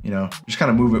 you know, just kind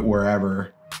of move it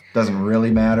wherever, doesn't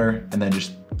really matter, and then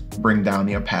just bring down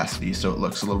the opacity so it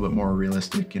looks a little bit more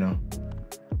realistic, you know,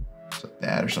 just like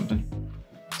that or something.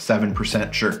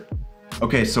 7%, sure.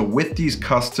 Okay, so with these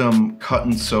custom cut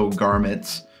and sew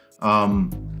garments,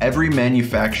 every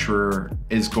manufacturer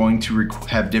is going to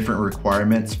have different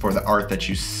requirements for the art that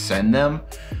you send them.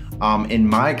 In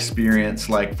my experience,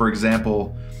 like for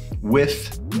example,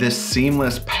 with this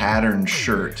seamless pattern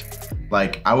shirt,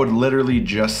 like I would literally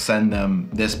just send them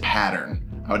this pattern.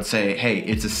 I would say, hey,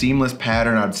 it's a seamless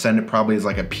pattern. I would send it probably as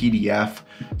like a PDF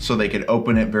so they could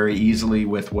open it very easily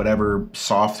with whatever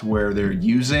software they're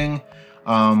using.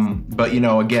 But you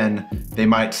know, again, they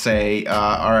might say,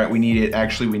 all right, we need it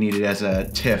as a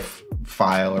TIFF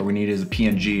file, or we need it as a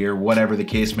PNG, or whatever the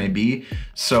case may be.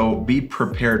 So be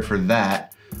prepared for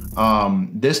that.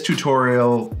 This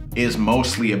tutorial is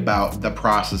mostly about the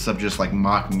process of just like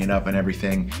mocking it up and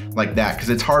everything like that, because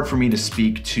it's hard for me to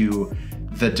speak to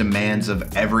the demands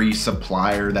of every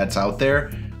supplier that's out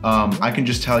there. I can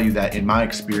just tell you that in my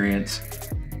experience,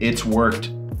 it's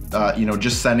worked. You know,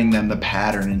 just sending them the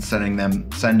pattern and sending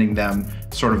them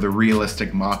sort of the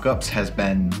realistic mock-ups has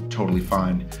been totally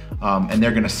fine. And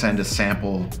they're gonna send a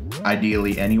sample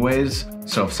ideally anyways.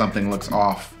 So if something looks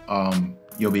off,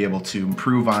 you'll be able to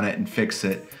improve on it and fix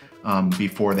it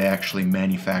before they actually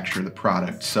manufacture the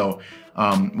product. So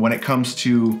when it comes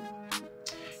to,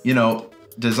 you know,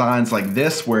 designs like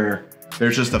this where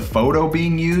there's just a photo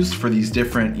being used for these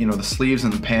different, you know, the sleeves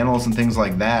and the panels and things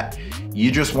like that,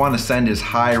 you just want to send as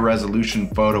high resolution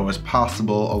photo as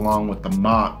possible along with the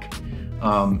mock,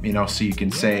 you know, so you can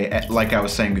say, like I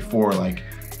was saying before, like,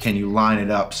 can you line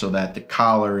it up so that the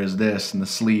collar is this and the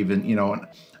sleeve, and you know, and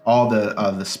all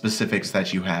the specifics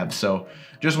that you have. So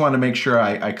just want to make sure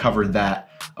I covered that.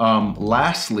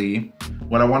 Lastly,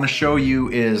 what I want to show you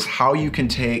is how you can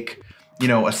take, you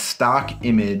know, a stock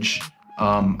image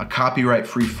a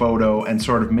copyright-free photo and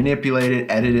sort of manipulate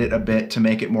it, edit it a bit to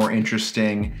make it more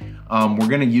interesting. We're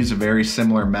gonna use a very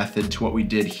similar method to what we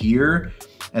did here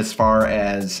as far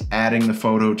as adding the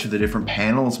photo to the different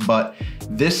panels, but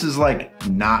this is like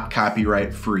not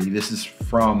copyright free. This is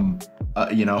from,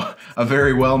 you know, a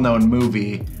very well-known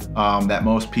movie that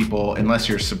most people, unless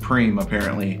you're Supreme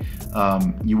apparently,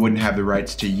 you wouldn't have the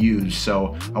rights to use.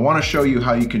 So I wanna show you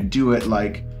how you can do it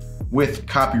like with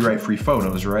copyright-free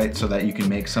photos, right? So that you can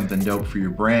make something dope for your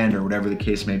brand or whatever the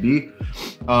case may be.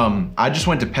 I just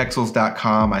went to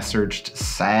pexels.com, I searched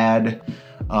sad,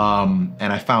 and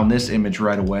I found this image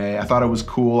right away. I thought it was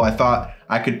cool. I thought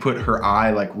I could put her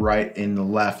eye like right in the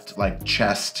left like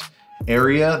chest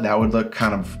area. That would look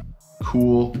kind of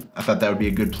cool. I thought that would be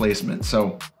a good placement.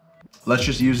 So let's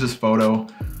just use this photo.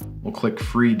 We'll click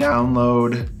free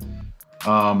download.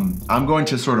 I'm going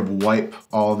to sort of wipe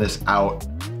all this out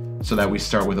so that we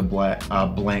start with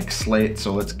a blank slate.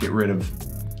 So let's get rid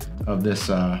of this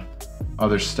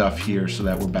other stuff here so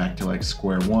that we're back to like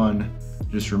square one.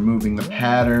 Just removing the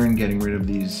pattern, getting rid of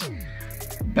these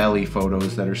belly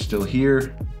photos that are still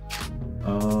here.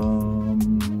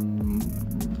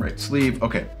 Right sleeve,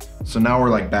 okay. So now we're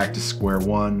like back to square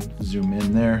one, zoom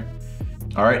in there.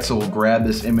 All right, so we'll grab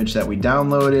this image that we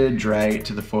downloaded, drag it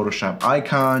to the Photoshop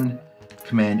icon.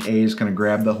 Command A is gonna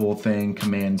grab the whole thing,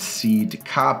 Command C to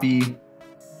copy.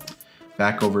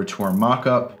 Back over to our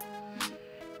mockup.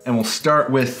 And we'll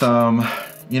start with,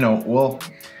 you know, well,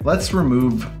 let's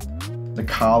remove the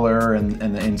collar and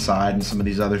the inside and some of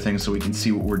these other things so we can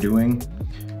see what we're doing.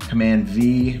 Command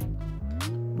V,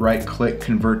 right click,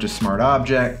 convert to smart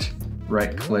object,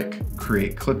 right click,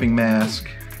 create clipping mask.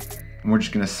 And we're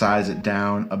just gonna size it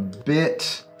down a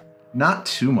bit, not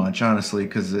too much honestly,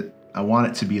 because I want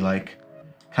it to be like,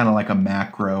 kind of like a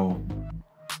macro,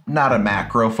 not a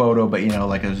macro photo, but you know,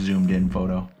 like a zoomed in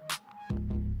photo.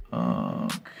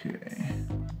 Okay,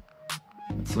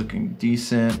 it's looking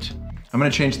decent. I'm gonna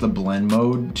change the blend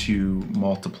mode to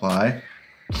multiply.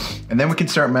 And then we can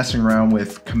start messing around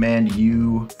with Command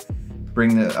U,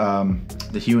 bring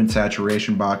the hue and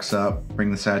saturation box up,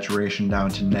 bring the saturation down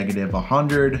to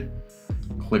 -100,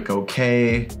 click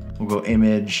OK. We'll go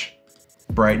image,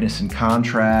 brightness and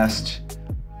contrast,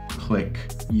 click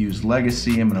use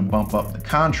legacy. I'm gonna bump up the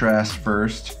contrast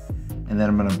first, and then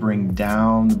I'm gonna bring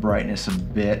down the brightness a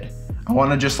bit. I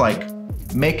wanna just like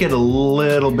make it a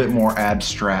little bit more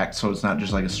abstract so it's not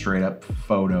just like a straight up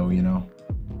photo, you know?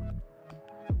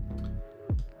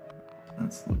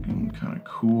 That's looking kind of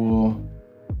cool.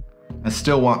 I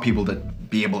still want people to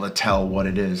be able to tell what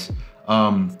it is.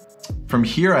 From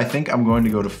here, I think I'm going to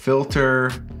go to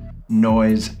filter,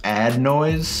 noise, add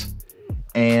noise,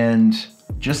 and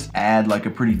just add like a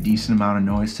pretty decent amount of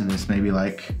noise to this, maybe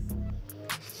like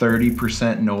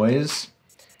 30% noise.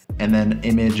 And then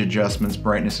image adjustments,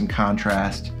 brightness and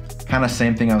contrast. Kind of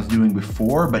same thing I was doing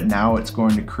before, but now it's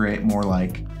going to create more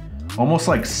like, almost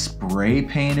like spray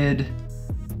painted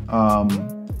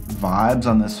vibes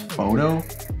on this photo,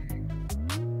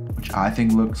 which I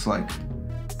think looks like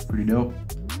pretty dope.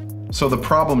 So the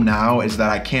problem now is that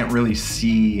I can't really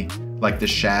see like the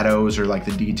shadows or like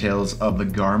the details of the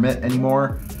garment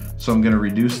anymore. So I'm gonna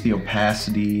reduce the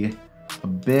opacity a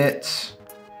bit.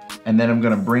 And then I'm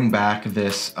gonna bring back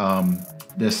this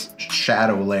this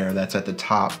shadow layer that's at the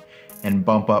top and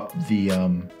bump up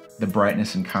the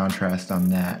brightness and contrast on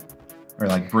that. Or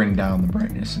like bring down the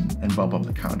brightness and bump up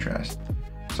the contrast.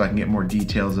 So I can get more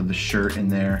details of the shirt in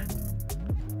there.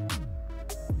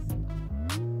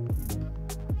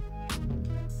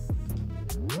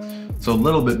 So a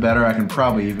little bit better. I can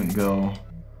probably even go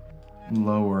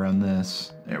lower on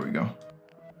this. There we go.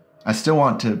 I still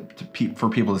want for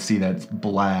people to see that it's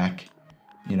black,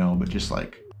 you know, but just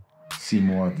like see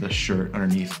more of the shirt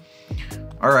underneath.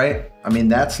 All right, I mean,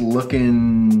 that's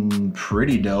looking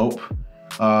pretty dope.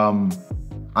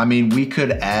 I mean, we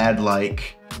could add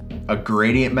like a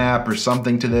gradient map or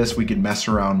something to this. We could mess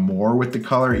around more with the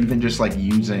color, even just like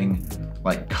using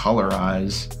like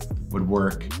colorize would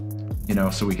work, you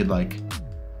know, so we could like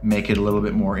make it a little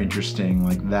bit more interesting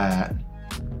like that.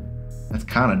 That's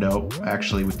kind of dope,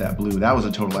 actually, with that blue. That was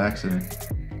a total accident.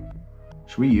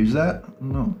 Should we use that?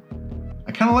 No.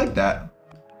 I kind of like that.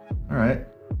 All right,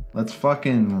 let's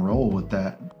fucking roll with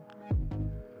that.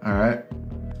 All right,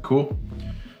 cool.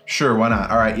 Sure, why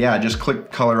not? All right, yeah, just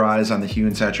click colorize on the hue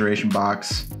and saturation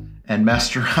box and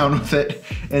messed around with it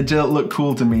until it looked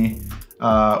cool to me.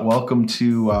 Welcome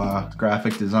to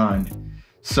graphic design.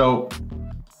 So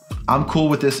I'm cool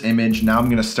with this image. Now I'm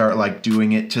gonna start like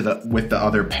doing it with the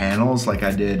other panels like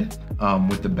I did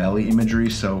with the belly imagery.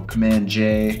 So Command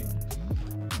J,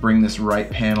 bring this right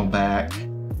panel back,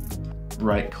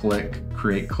 right click,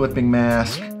 create clipping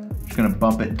mask. Just gonna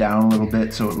bump it down a little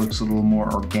bit so it looks a little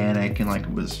more organic and like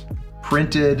it was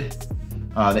printed.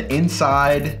 The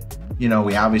inside, you know,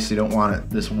 we obviously don't want it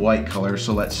this white color,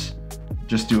 so let's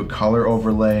just do a color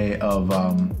overlay of,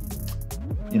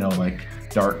 you know, like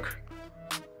dark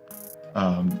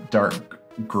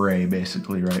gray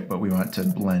basically, right? But we want it to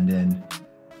blend in.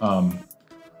 And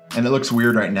it looks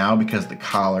weird right now because the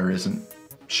collar isn't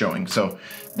showing. So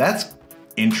that's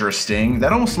interesting.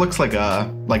 That almost looks like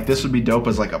this would be dope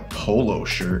as like a polo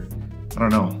shirt. I don't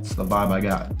know, it's the vibe I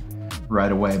got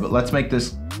right away. But let's make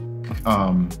this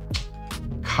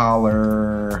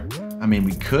collar, I mean,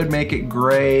 we could make it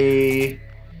gray.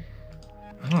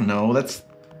 I don't know, that's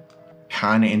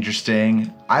kind of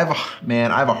interesting. I have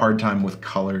a hard time with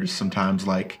colors sometimes.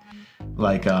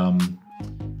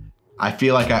 I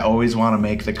feel like I always want to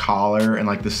make the collar and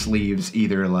like the sleeves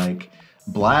either like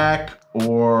black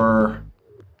or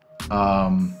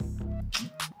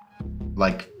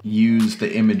like use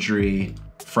the imagery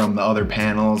from the other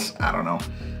panels. I don't know.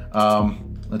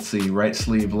 Let's see, right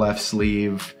sleeve, left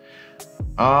sleeve.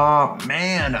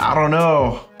 Man, I don't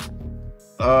know.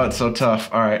 Oh, it's so tough.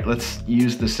 All right, let's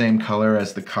use the same color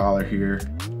as the collar here.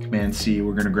 Command C,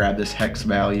 we're gonna grab this hex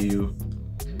value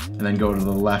and then go to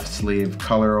the left sleeve,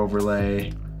 color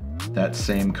overlay, that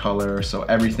same color, so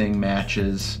everything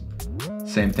matches.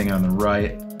 Same thing on the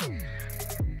right.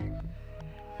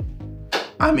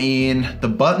 I mean, the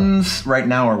buttons right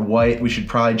now are white. We should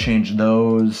probably change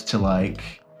those to like,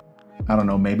 I don't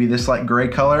know, maybe this like gray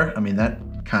color. I mean, that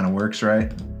kind of works,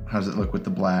 right? How does it look with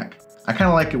the black? I kind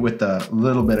of like it with a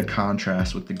little bit of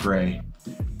contrast with the gray.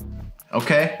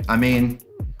 Okay, I mean,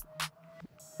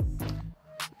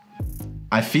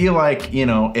 I feel like, you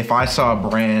know, if I saw a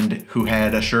brand who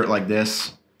had a shirt like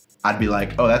this, I'd be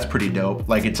like, oh, that's pretty dope.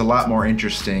 Like, it's a lot more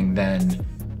interesting than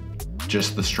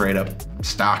just the straight up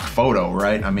stock photo,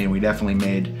 right? I mean, we definitely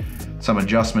made some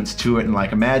adjustments to it, and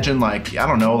like, imagine like, I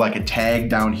don't know, like a tag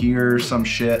down here or some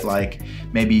shit, like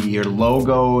maybe your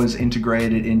logo is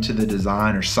integrated into the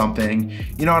design or something.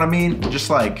 You know what I mean?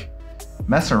 Just like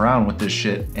mess around with this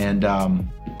shit and,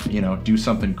 you know, do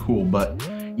something cool. But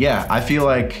yeah, I feel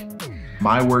like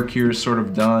my work here is sort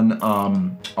of done.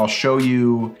 I'll show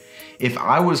you, if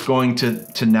I was going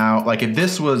to now, like if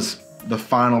this was the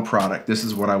final product, this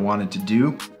is what I wanted to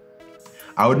do,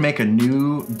 I would make a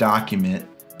new document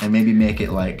and maybe make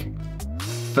it like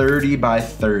 30 by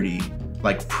 30,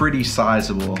 like pretty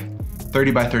sizable, 30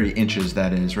 by 30 inches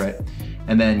that is, right?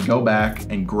 And then go back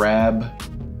and grab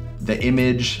the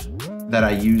image that I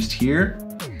used here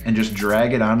and just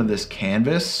drag it onto this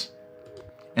canvas.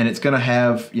 And it's gonna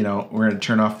have, you know, we're gonna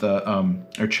turn off the,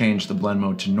 or change the blend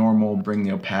mode to normal, bring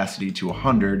the opacity to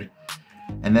 100.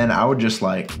 And then I would just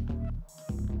like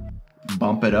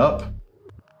bump it up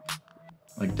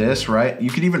like this, right? You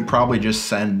could even probably just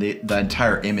send the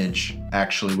entire image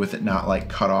actually with it not like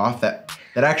cut off. That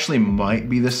actually might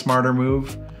be the smarter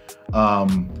move.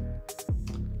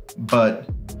 But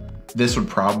this would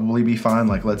probably be fine.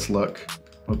 Like let's look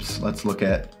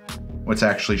at what's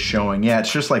actually showing. Yeah,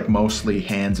 it's just like mostly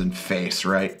hands and face,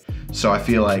 right? So I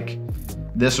feel like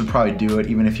this would probably do it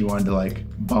even if you wanted to like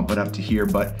bump it up to here.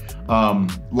 But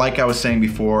like I was saying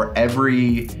before,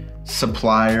 every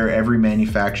supplier, every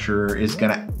manufacturer is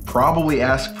gonna probably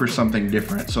ask for something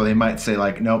different. So they might say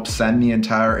like, nope, send the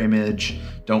entire image,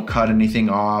 don't cut anything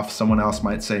off. Someone else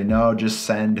might say, no, just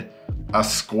send a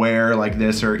square like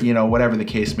this, or you know, whatever the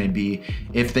case may be.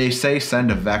 If they say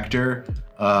send a vector,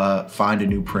 find a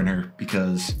new printer,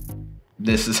 because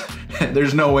this is,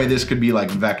 there's no way this could be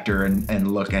like vector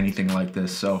and look anything like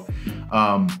this. So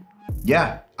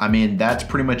yeah, I mean, that's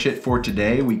pretty much it for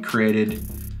today.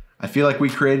 I feel like we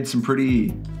created some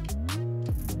pretty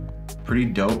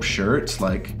dope shirts.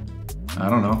 Like, I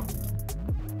don't know.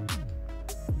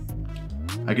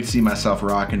 I could see myself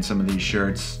rocking some of these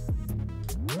shirts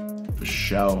for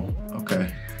show.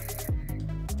 Okay.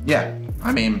 Yeah,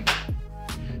 I mean,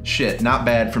 shit, not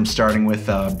bad from starting with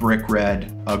a brick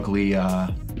red, ugly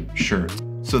shirt.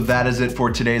 So that is it for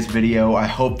today's video. I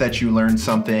hope that you learned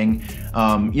something.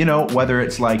 You know, whether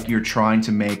it's like you're trying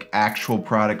to make actual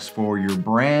products for your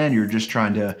brand, you're just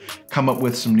trying to come up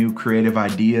with some new creative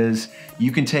ideas,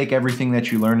 you can take everything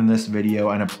that you learned in this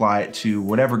video and apply it to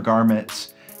whatever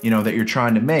garments, you know, that you're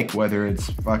trying to make, whether it's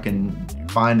fucking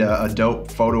find a dope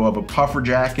photo of a puffer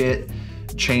jacket,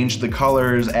 change the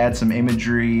colors, add some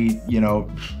imagery, you know,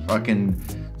 fucking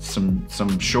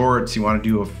some shorts, you want to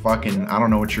do a fucking, I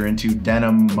don't know what you're into,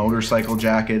 denim motorcycle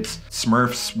jackets,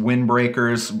 Smurfs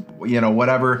windbreakers, you know,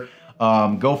 whatever.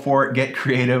 Go for it, get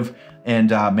creative.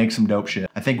 and make some dope shit.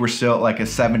 I think we're still at like a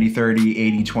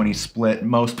 70-30, 80-20 split.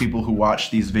 Most people who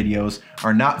watch these videos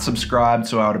are not subscribed,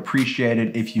 so I would appreciate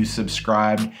it if you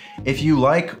subscribed. If you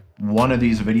like one of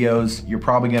these videos, you're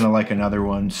probably gonna like another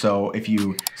one. So if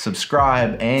you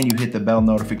subscribe and you hit the bell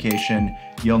notification,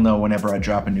 you'll know whenever I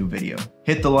drop a new video.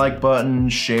 Hit the like button,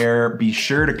 share, be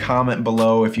sure to comment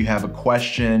below if you have a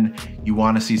question, you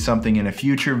wanna see something in a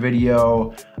future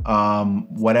video,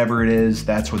 whatever it is,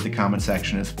 that's what the comment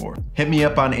section is for. Hit me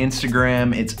up on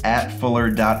Instagram, it's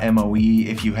 @fuller.moe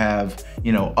if you have,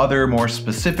 you know, other more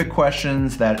specific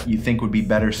questions that you think would be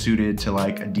better suited to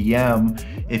like a DM.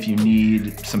 If you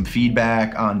need some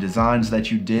feedback on designs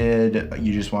that you did,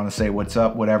 you just wanna say what's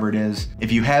up, whatever it is.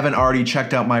 If you haven't already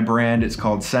checked out my brand, it's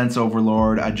called Sense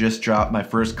Overlord. I just dropped my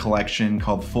first collection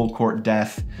called Full Court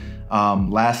Death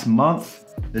last month.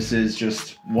 This is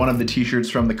just one of the t-shirts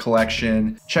from the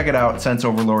collection. Check it out,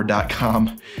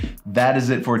 senseoverlord.com. That is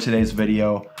it for today's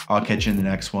video. I'll catch you in the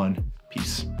next one.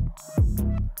 Peace.